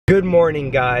Good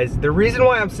morning, guys. The reason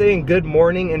why I'm saying good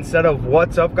morning instead of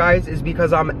what's up, guys, is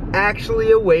because I'm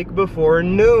actually awake before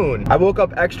noon. I woke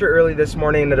up extra early this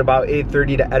morning at about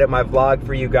 8:30 to edit my vlog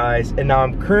for you guys, and now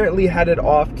I'm currently headed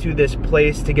off to this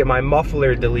place to get my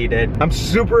muffler deleted. I'm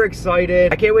super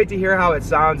excited. I can't wait to hear how it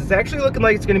sounds. It's actually looking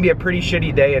like it's gonna be a pretty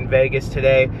shitty day in Vegas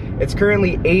today. It's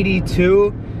currently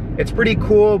 82. It's pretty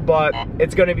cool, but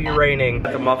it's gonna be raining.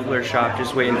 At the muffler shop,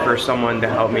 just waiting for someone to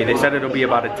help me. They said it'll be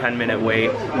about a 10-minute wait.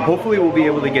 Hopefully we'll be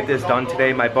able to get this done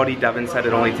today. My buddy Devin said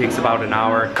it only takes about an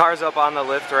hour. Car's up on the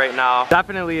lift right now.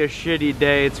 Definitely a shitty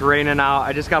day. It's raining out.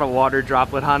 I just got a water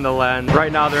droplet on the lens.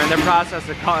 Right now they're in the process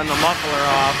of cutting the muffler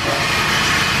off.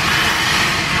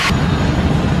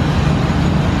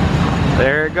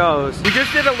 There it goes. We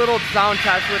just did a little sound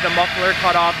test with the muffler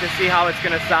cut off to see how it's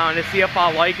gonna sound, to see if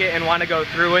I'll like it and wanna go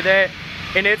through with it.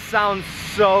 And it sounds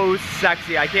so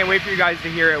sexy. I can't wait for you guys to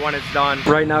hear it when it's done.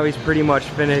 Right now he's pretty much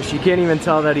finished. You can't even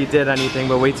tell that he did anything,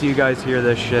 but wait till you guys hear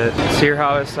this shit. Let's hear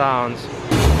how it sounds.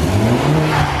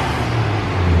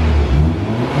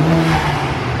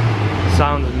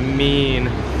 Sounds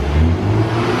mean.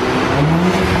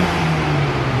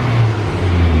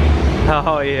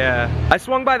 Oh yeah. I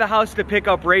swung by the house to pick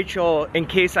up Rachel in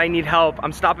case I need help.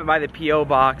 I'm stopping by the P.O.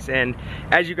 box, and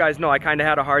as you guys know, I kind of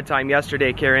had a hard time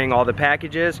yesterday carrying all the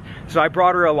packages, so I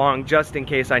brought her along just in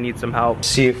case I need some help.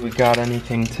 See if we got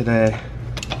anything today.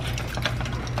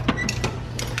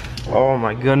 Oh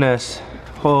my goodness.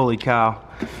 Holy cow.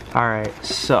 All right,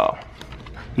 so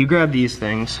you grab these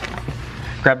things.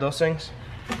 Grab those things.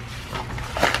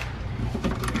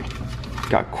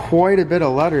 Got quite a bit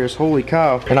of letters, holy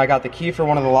cow. And I got the key for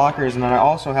one of the lockers, and then I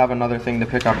also have another thing to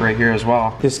pick up right here as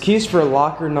well. This key's for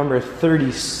locker number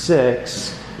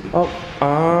 36.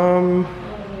 Oh,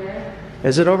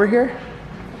 is it over here?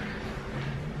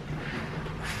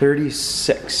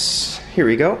 36. Here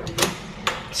we go.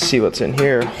 Let's see what's in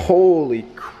here. Holy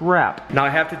crap. Now I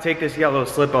have to take this yellow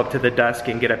slip up to the desk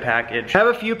and get a package. I have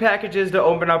a few packages to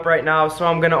open up right now, so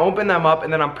I'm gonna open them up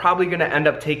and then I'm probably gonna end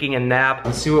up taking a nap.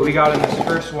 Let's see what we got in this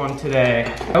first one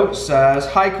today. Note says,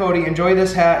 "Hi Cody, enjoy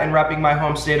this hat and repping my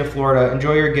home state of Florida.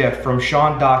 Enjoy your gift from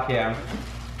Sean Dockham."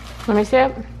 Let me see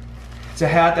it. It's a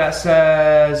hat that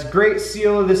says, "Great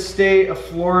seal of the state of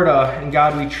Florida, in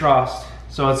God we trust."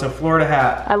 So it's a Florida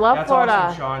hat. I love Florida.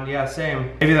 That's awesome, Sean. Yeah,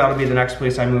 same. Maybe that'll be the next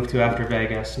place I move to after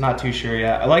Vegas. Not too sure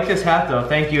yet. I like this hat though.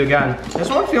 Thank you again. This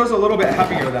one feels a little bit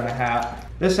heavier than a hat.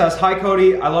 This says, "Hi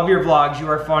Cody, I love your vlogs. You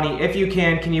are funny. If you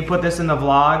can you put this in the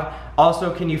vlog?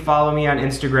 Also, can you follow me on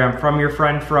Instagram? From your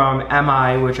friend from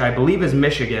MI, which I believe is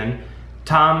Michigan,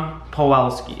 Tom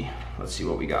Powelski." Let's see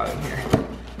what we got in here.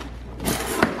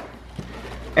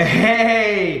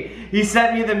 Hey! He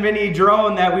sent me the mini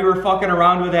drone that we were fucking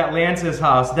around with at Lance's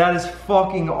house. That is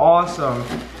fucking awesome.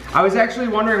 I was actually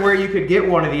wondering where you could get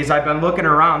one of these. I've been looking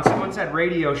around. Someone said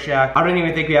Radio Shack. I don't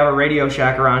even think we have a Radio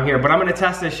Shack around here, but I'm gonna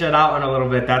test this shit out in a little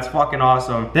bit. That's fucking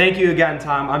awesome. Thank you again,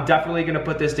 Tom. I'm definitely gonna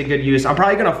put this to good use. I'm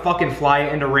probably gonna fucking fly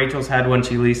it into Rachel's head when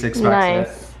she least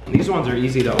expects it. These ones are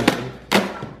easy to open.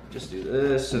 Just do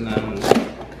this and then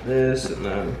this and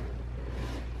then.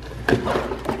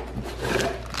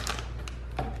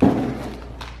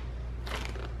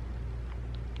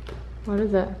 What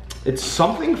is it? It's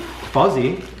something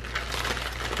fuzzy,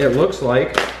 it looks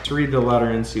like. Let's read the letter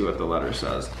and see what the letter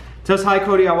says. It says, "Hi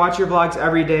Cody, I watch your vlogs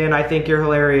every day and I think you're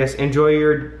hilarious. Enjoy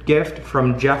your gift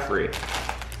from Jeffrey."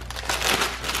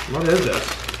 What is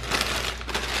this?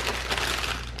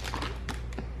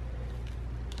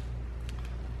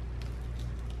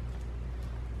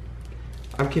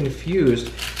 I'm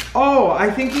confused. Oh, I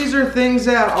think these are things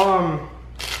that,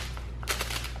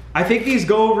 I think these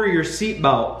go over your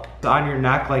seatbelt. On your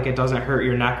neck, like it doesn't hurt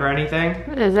your neck or anything.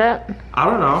 What is it? I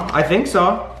don't know. I think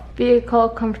so. Vehicle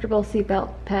comfortable seatbelt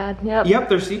pad. Yep. Yep,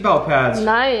 they're seatbelt pads.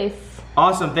 Nice.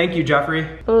 Awesome. Thank you, Jeffrey.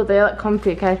 Oh, they look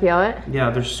comfy. Can I feel it? Yeah,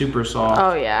 they're super soft.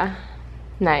 Oh yeah.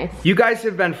 Nice. You guys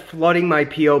have been flooding my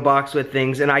P.O. box with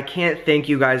things, and I can't thank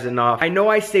you guys enough. I know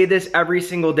I say this every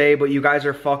single day, but you guys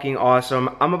are fucking awesome.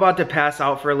 I'm about to pass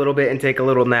out for a little bit and take a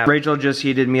little nap. Rachel just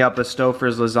heated me up a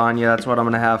Stouffer's lasagna. That's what I'm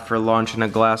gonna have for lunch, and a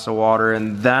glass of water,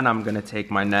 and then I'm gonna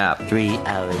take my nap. 3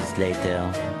 hours later.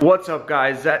 What's up,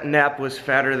 guys? That nap was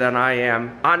fatter than I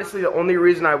am. Honestly, the only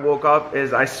reason I woke up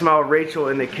is I smell Rachel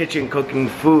in the kitchen cooking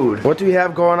food. What do we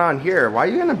have going on here? Why are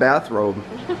you in a bathrobe?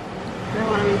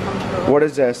 What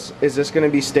is this? Is this gonna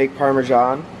be steak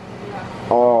parmesan? Yeah.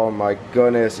 Oh my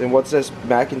goodness. And what's this?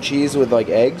 Mac and cheese with like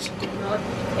eggs? No, it's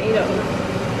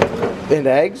potatoes. And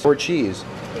eggs? Or cheese?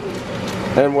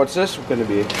 And what's this gonna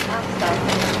be?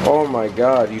 Pasta. Oh my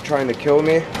god, you trying to kill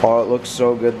me? Oh, it looks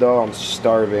so good though, I'm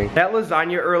starving. That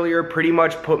lasagna earlier pretty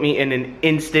much put me in an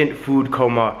instant food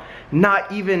coma.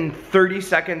 Not even 30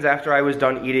 seconds after I was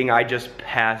done eating, I just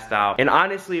passed out. And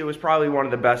honestly, it was probably one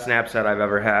of the best naps that I've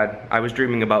ever had. I was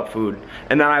dreaming about food.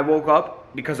 And then I woke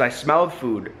up because I smelled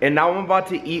food. And now I'm about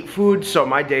to eat food, so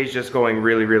my day's just going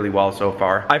really, really well so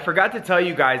far. I forgot to tell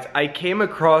you guys, I came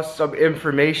across some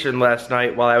information last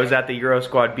night while I was at the Euro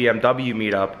Squad BMW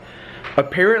meetup.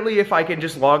 Apparently, if I can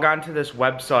just log on to this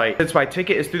website, since my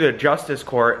ticket is through the Justice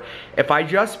Court, if I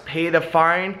just pay the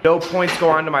fine, no points go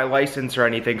onto my license or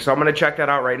anything. So I'm gonna check that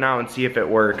out right now and see if it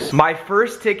works. My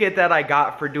first ticket that I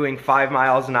got for doing 5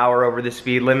 miles an hour over the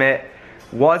speed limit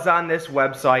was on this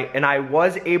website, and I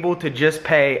was able to just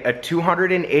pay a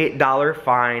 $208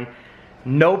 fine.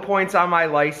 No points on my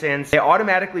license. They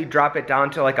automatically drop it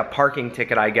down to like a parking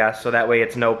ticket, I guess, so that way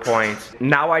it's no points.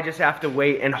 Now I just have to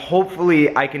wait, and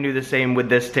hopefully I can do the same with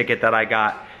this ticket that I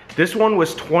got. This one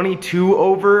was 22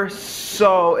 over,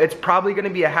 so it's probably gonna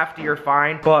be a heftier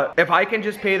fine, but if I can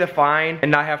just pay the fine and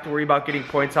not have to worry about getting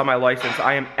points on my license,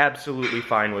 I am absolutely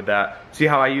fine with that. See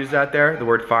how I use that there, the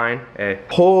word fine? Hey.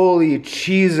 Holy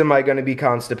cheese, am I gonna be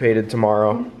constipated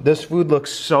tomorrow. This food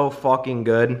looks so fucking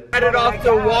good. Headed off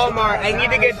to Walmart. I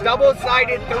need to get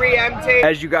double-sided 3M tape.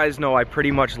 As you guys know, I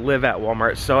pretty much live at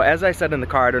Walmart, so as I said in the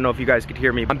car, I don't know if you guys could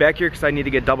hear me, I'm back here because I need to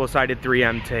get double-sided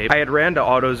 3M tape. I had ran to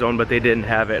AutoZone, but they didn't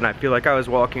have it, and I feel like I was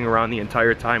walking around the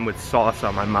entire time with sauce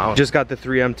on my mouth. Just got the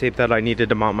 3M tape that I needed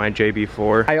to mount my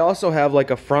JB4. I also have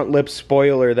like a front lip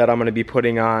spoiler that I'm gonna be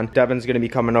putting on. Devin's gonna be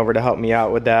coming over to help me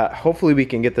out with that. Hopefully we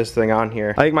can get this thing on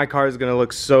here. I think my car is gonna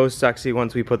look so sexy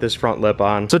once we put this front lip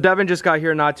on. So Devin just got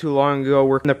here not too long ago.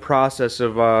 We're in the process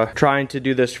of trying to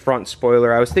do this front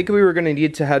spoiler. I was thinking we were gonna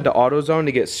need to head to AutoZone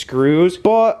to get screws,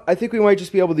 but I think we might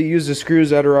just be able to use the screws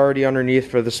that are already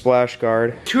underneath for the splash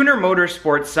guard. Tuner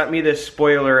Motorsports sent me this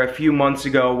spoiler a few months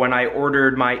ago when I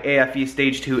ordered my AFE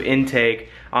Stage 2 intake.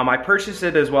 I purchased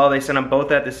it as well. They sent them both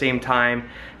at the same time.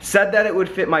 Said that it would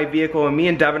fit my vehicle, and me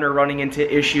and Devin are running into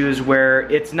issues where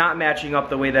it's not matching up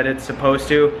the way that it's supposed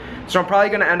to. So I'm probably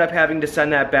gonna end up having to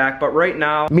send that back, but right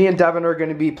now, me and Devin are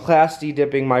gonna be plasti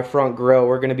dipping my front grille.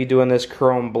 We're gonna be doing this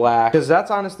chrome black, because that's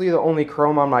honestly the only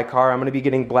chrome on my car. I'm gonna be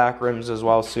getting black rims as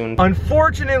well soon.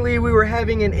 Unfortunately, we were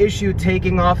having an issue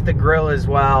taking off the grille as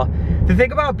well. The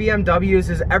thing about BMWs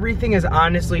is everything is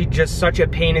honestly just such a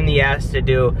pain in the ass to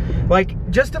do. Like,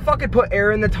 just to fucking put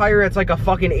air in the tire, it's like a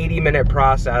fucking 80-minute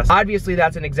process. Obviously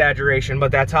that's an exaggeration, but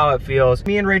that's how it feels.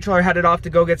 Me and Rachel are headed off to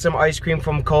go get some ice cream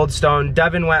from Cold Stone.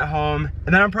 Devin went home,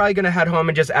 and then I'm probably gonna head home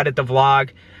and just edit the vlog.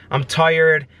 I'm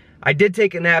tired. I did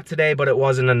take a nap today, but it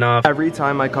wasn't enough. Every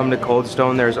time I come to Cold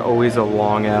Stone, there's always a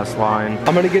long ass line.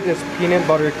 I'm gonna get this peanut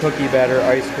butter cookie batter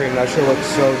ice cream. That shit looks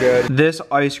so good. This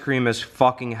ice cream is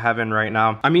fucking heaven right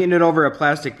now. I'm eating it over a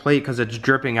plastic plate because it's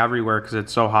dripping everywhere because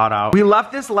it's so hot out. We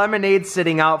left this lemonade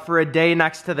sitting out for a day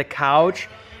next to the couch,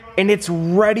 and it's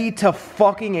ready to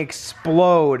fucking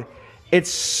explode. It's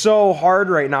so hard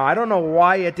right now. I don't know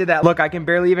why it did that. Look, I can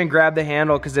barely even grab the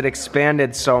handle because it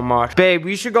expanded so much. Babe,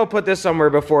 we should go put this somewhere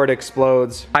before it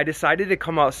explodes. I decided to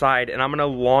come outside, and I'm gonna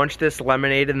launch this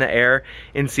lemonade in the air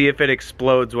and see if it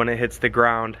explodes when it hits the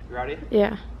ground. You ready?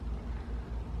 Yeah.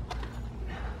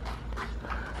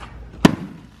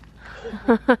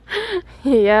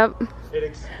 Yep. It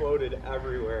exploded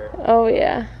everywhere. Oh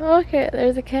yeah. Okay,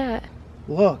 there's a cat.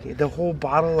 Look, the whole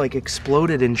bottle like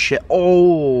exploded and shit.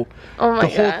 Oh, oh my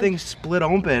God. The whole thing split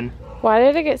open. Why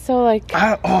did it get so like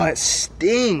oh, it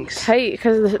stinks. Tight?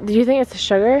 Because do you think it's the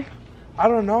sugar? I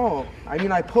don't know. I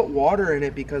mean, I put water in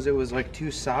it because it was like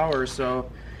too sour, so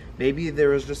maybe there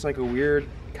was just like a weird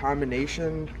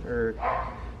combination or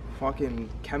fucking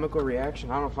chemical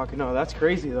reaction. I don't fucking know. That's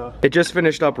crazy though. It just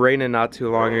finished up raining not too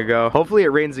long ago. Hopefully it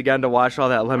rains again to wash all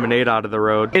that lemonade out of the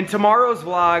road. In tomorrow's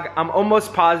vlog, I'm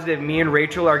almost positive me and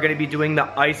Rachel are gonna be doing the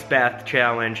ice bath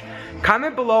challenge.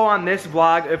 Comment below on this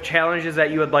vlog of challenges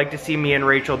that you would like to see me and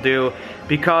Rachel do,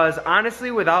 because honestly,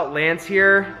 without Lance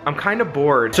here, I'm kind of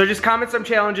bored. So just comment some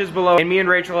challenges below, and me and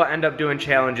Rachel will end up doing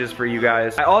challenges for you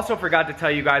guys. I also forgot to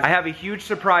tell you guys, I have a huge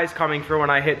surprise coming for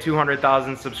when I hit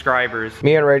 200,000 subscribers.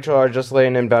 Me and Rachel are just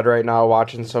laying in bed right now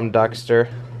watching some Dexter.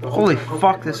 Holy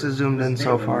fuck, this is zoomed in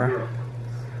so far.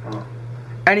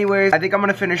 Anyways, I think I'm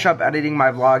gonna finish up editing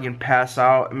my vlog and pass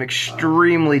out. I'm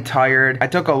extremely tired. I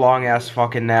took a long ass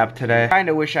fucking nap today.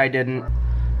 Kinda wish I didn't.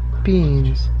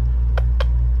 Beans.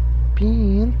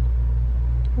 Bean.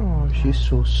 Oh, she's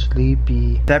so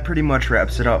sleepy. That pretty much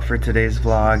wraps it up for today's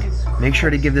vlog. Make sure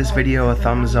to give this video a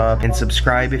thumbs up and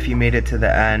subscribe if you made it to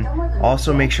the end.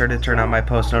 Also make sure to turn on my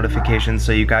post notifications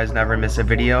so you guys never miss a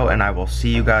video, and I will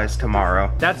see you guys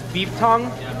tomorrow. That's beef tongue?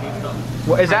 Yeah, beef tongue.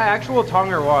 What, is that actual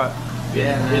tongue or what?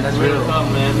 Yeah, man, that's real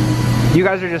tongue, man. You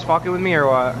guys are just fucking with me or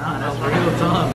what? Nah, that's real tongue.